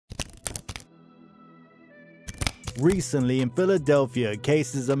Recently in Philadelphia,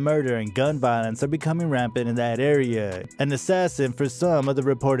 cases of murder and gun violence are becoming rampant in that area. An assassin for some of the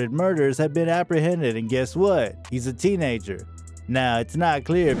reported murders had been apprehended, and guess what? He's a teenager. Now, it's not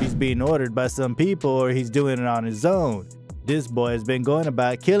clear if he's being ordered by some people or he's doing it on his own. This boy has been going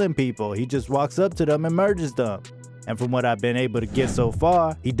about killing people. He just walks up to them and murders them. And from what I've been able to get so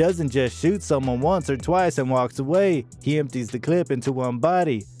far, he doesn't just shoot someone once or twice and walks away. He empties the clip into one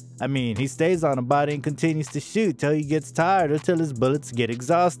body. I mean, he stays on a body and continues to shoot till he gets tired or till his bullets get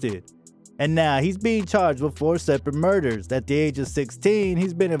exhausted. And now he's being charged with 4 separate murders. At the age of 16,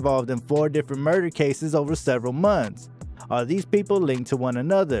 he's been involved in 4 different murder cases over several months. Are these people linked to one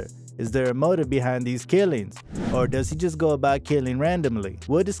another? Is there a motive behind these killings? Or does he just go about killing randomly?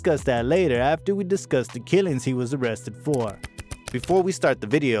 We'll discuss that later after we discuss the killings he was arrested for. Before we start the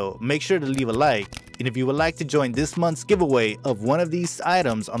video, make sure to leave a like. And if you would like to join this month's giveaway of one of these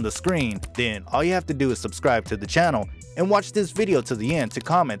items on the screen, then all you have to do is subscribe to the channel and watch this video to the end to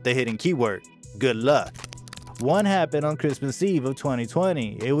comment the hidden keyword. Good luck! One happened on Christmas Eve of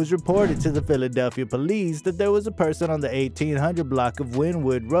 2020. It was reported to the Philadelphia police that there was a person on the 1800 block of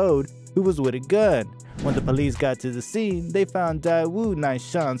Wynwood Road who was with a gun. When the police got to the scene, they found Daewoo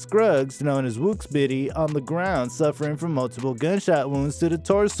Nishan Scruggs, known as Wooksbitty, on the ground suffering from multiple gunshot wounds to the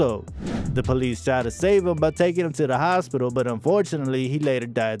torso. The police tried to save him by taking him to the hospital, but unfortunately he later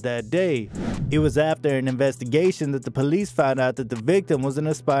died that day. It was after an investigation that the police found out that the victim was an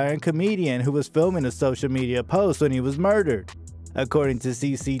aspiring comedian who was filming a social media post when he was murdered. According to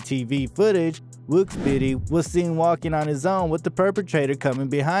CCTV footage, Wooksbitty was seen walking on his own with the perpetrator coming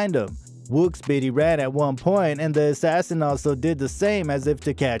behind him. Wooksbitty ran at one point, and the assassin also did the same as if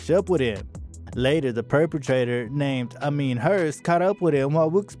to catch up with him. Later, the perpetrator, named Amin Hurst, caught up with him while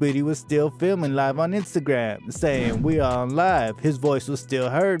Wooksbitty was still filming live on Instagram, saying, "We are on live." His voice was still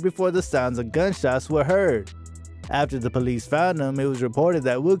heard before the sounds of gunshots were heard. After the police found him, it was reported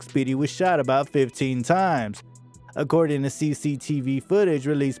that Wooksbitty was shot about 15 times. According to CCTV footage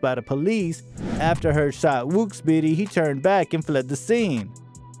released by the police, after Hurst shot Wooksbitty, he turned back and fled the scene.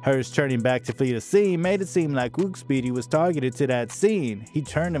 Hurst turning back to flee the scene made it seem like Wooksbitty was targeted to that scene. He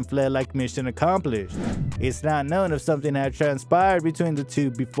turned and fled like mission accomplished. It's not known if something had transpired between the two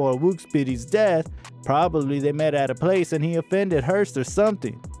before Wooksbitty's death. Probably they met at a place and he offended Hurst or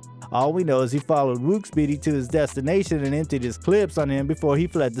something. All we know is he followed Wooksbitty to his destination and emptied his clips on him before he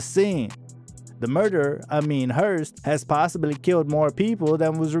fled the scene. The murderer, Amin Hurst, has possibly killed more people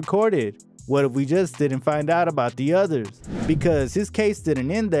than was recorded. What if we just didn't find out about the others? Because his case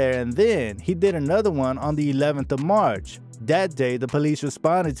didn't end there, and then he did another one on the 11th of March. That day, the police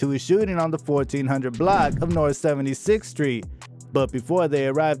responded to a shooting on the 1400 block of North 76th Street. But before they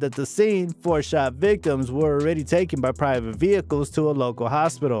arrived at the scene, 4 shot victims were already taken by private vehicles to a local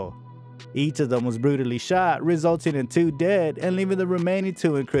hospital. Each of them was brutally shot, resulting in 2 dead and leaving the remaining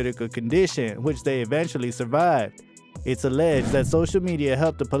 2 in critical condition, which they eventually survived. It's alleged that social media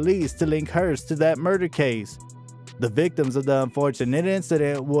helped the police to link Hurst to that murder case. The victims of the unfortunate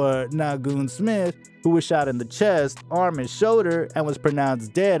incident were Nagoon Smith, who was shot in the chest, arm, and shoulder and was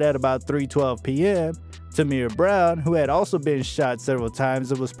pronounced dead at about 3:12 p.m., Tamir Brown, who had also been shot several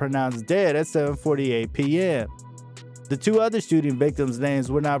times and was pronounced dead at 7:48 p.m. The 2 other shooting victims'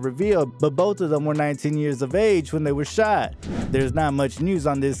 names were not revealed, but both of them were 19 years of age when they were shot. There's not much news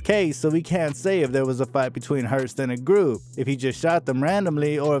on this case, so we can't say if there was a fight between Hurst and a group, if he just shot them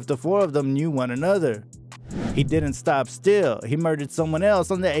randomly, or if the 4 of them knew one another. He didn't stop still. He murdered someone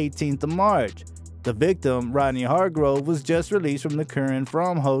else on the 18th of March. The victim, Rodney Hargrove, was just released from the Curran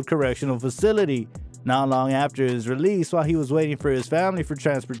Fromhold Correctional Facility. Not long after his release, while he was waiting for his family for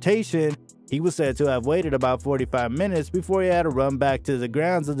transportation, he was said to have waited about 45 minutes before he had to run back to the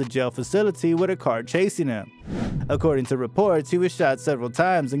grounds of the jail facility with a car chasing him. According to reports, he was shot several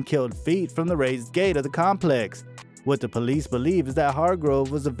times and killed feet from the raised gate of the complex. What the police believe is that Hargrove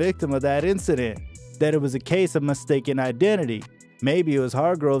was a victim of that incident, that it was a case of mistaken identity. Maybe it was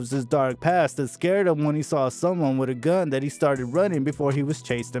Hargrove's dark past that scared him when he saw someone with a gun that he started running before he was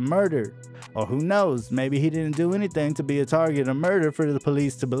chased and murdered. Or who knows, maybe he didn't do anything to be a target of murder for the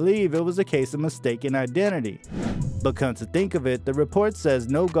police to believe it was a case of mistaken identity. But come to think of it, the report says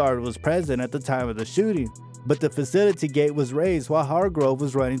no guard was present at the time of the shooting. But the facility gate was raised while Hargrove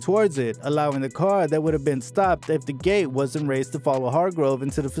was running towards it, allowing the car that would have been stopped if the gate wasn't raised to follow Hargrove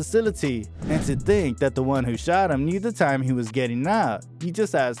into the facility. And to think that the one who shot him knew the time he was getting out. You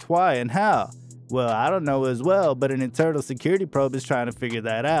just asked why and how. Well, I don't know as well, but an internal security probe is trying to figure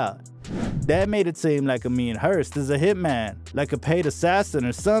that out. That made it seem like Amin Hurst is a hitman, like a paid assassin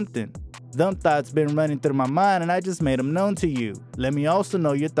or something. Them thoughts been running through my mind and I just made them known to you. Let me also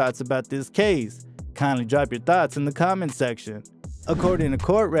know your thoughts about this case. kindly drop your thoughts in the comment section. According to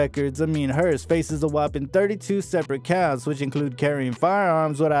court records, Amin Hurst faces a whopping 32 separate counts, which include carrying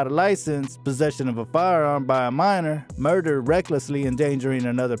firearms without a license, possession of a firearm by a minor, murder recklessly endangering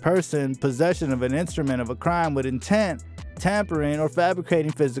another person, possession of an instrument of a crime with intent, tampering or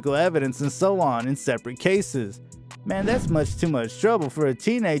fabricating physical evidence, and so on in separate cases. Man, that's much too much trouble for a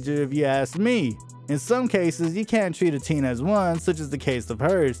teenager if you ask me. In some cases, you can't treat a teen as one, such as the case of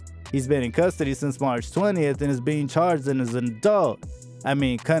Hurst. He's been in custody since March 20th and is being charged as an adult. I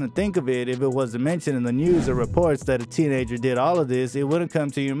mean, kind of think of it, if it wasn't mentioned in the news or reports that a teenager did all of this, it wouldn't come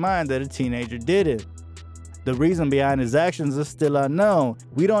to your mind that a teenager did it. The reason behind his actions is still unknown.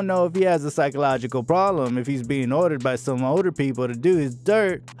 We don't know if he has a psychological problem, if he's being ordered by some older people to do his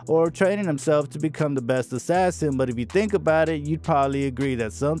dirt, or training himself to become the best assassin, but if you think about it, you'd probably agree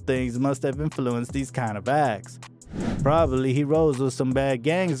that some things must have influenced these kind of acts. Probably he rolls with some bad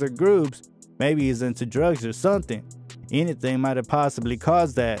gangs or groups, maybe he's into drugs or something. Anything might have possibly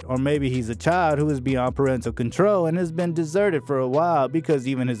caused that, or maybe he's a child who is beyond parental control and has been deserted for a while because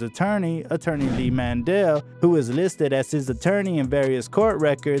even his attorney, Attorney Lee Mandel, who is listed as his attorney in various court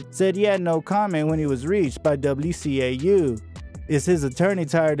records, said he had no comment when he was reached by WCAU. Is his attorney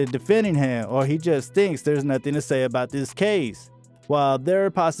tired of defending him, or he just thinks there's nothing to say about this case? While there are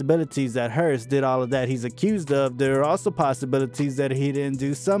possibilities that Hurst did all of that he's accused of, there are also possibilities that he didn't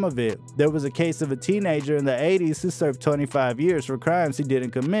do some of it. There was a case of a teenager in the 80s who served 25 years for crimes he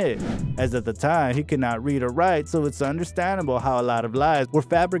didn't commit, as at the time he could not read or write, so it's understandable how a lot of lies were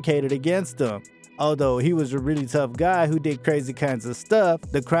fabricated against him. Although he was a really tough guy who did crazy kinds of stuff,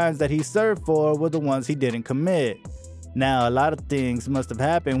 the crimes that he served for were the ones he didn't commit. Now, a lot of things must have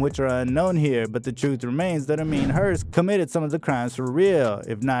happened which are unknown here, but the truth remains that Amin Hurst committed some of the crimes for real.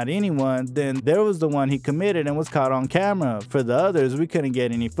 If not anyone, then there was the one he committed and was caught on camera. For the others, we couldn't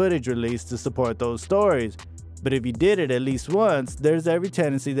get any footage released to support those stories. But if he did it at least once, there's every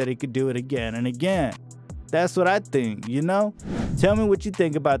tendency that he could do it again and again. That's what I think, you know? Tell me what you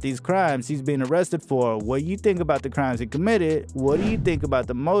think about these crimes he's being arrested for. What do you think about the crimes he committed? What do you think about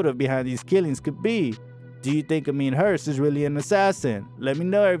the motive behind these killings could be? Do you think Amin Hurst is really an assassin? Let me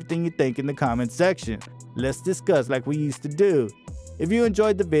know everything you think in the comment section. Let's discuss like we used to do. If you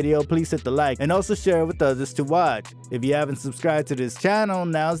enjoyed the video, please hit the like and also share it with others to watch. If you haven't subscribed to this channel,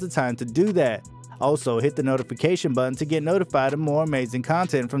 now's the time to do that. Also, hit the notification button to get notified of more amazing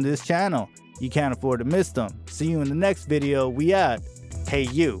content from this channel. You can't afford to miss them. See you in the next video. We out. Hey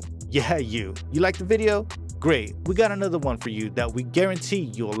you. Yeah you. You like the video? Great. We got another one for you that we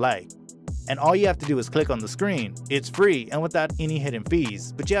guarantee you'll like. And all you have to do is click on the screen. It's free and without any hidden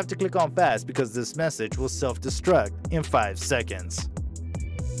fees, but you have to click on fast because this message will self-destruct in 5 seconds.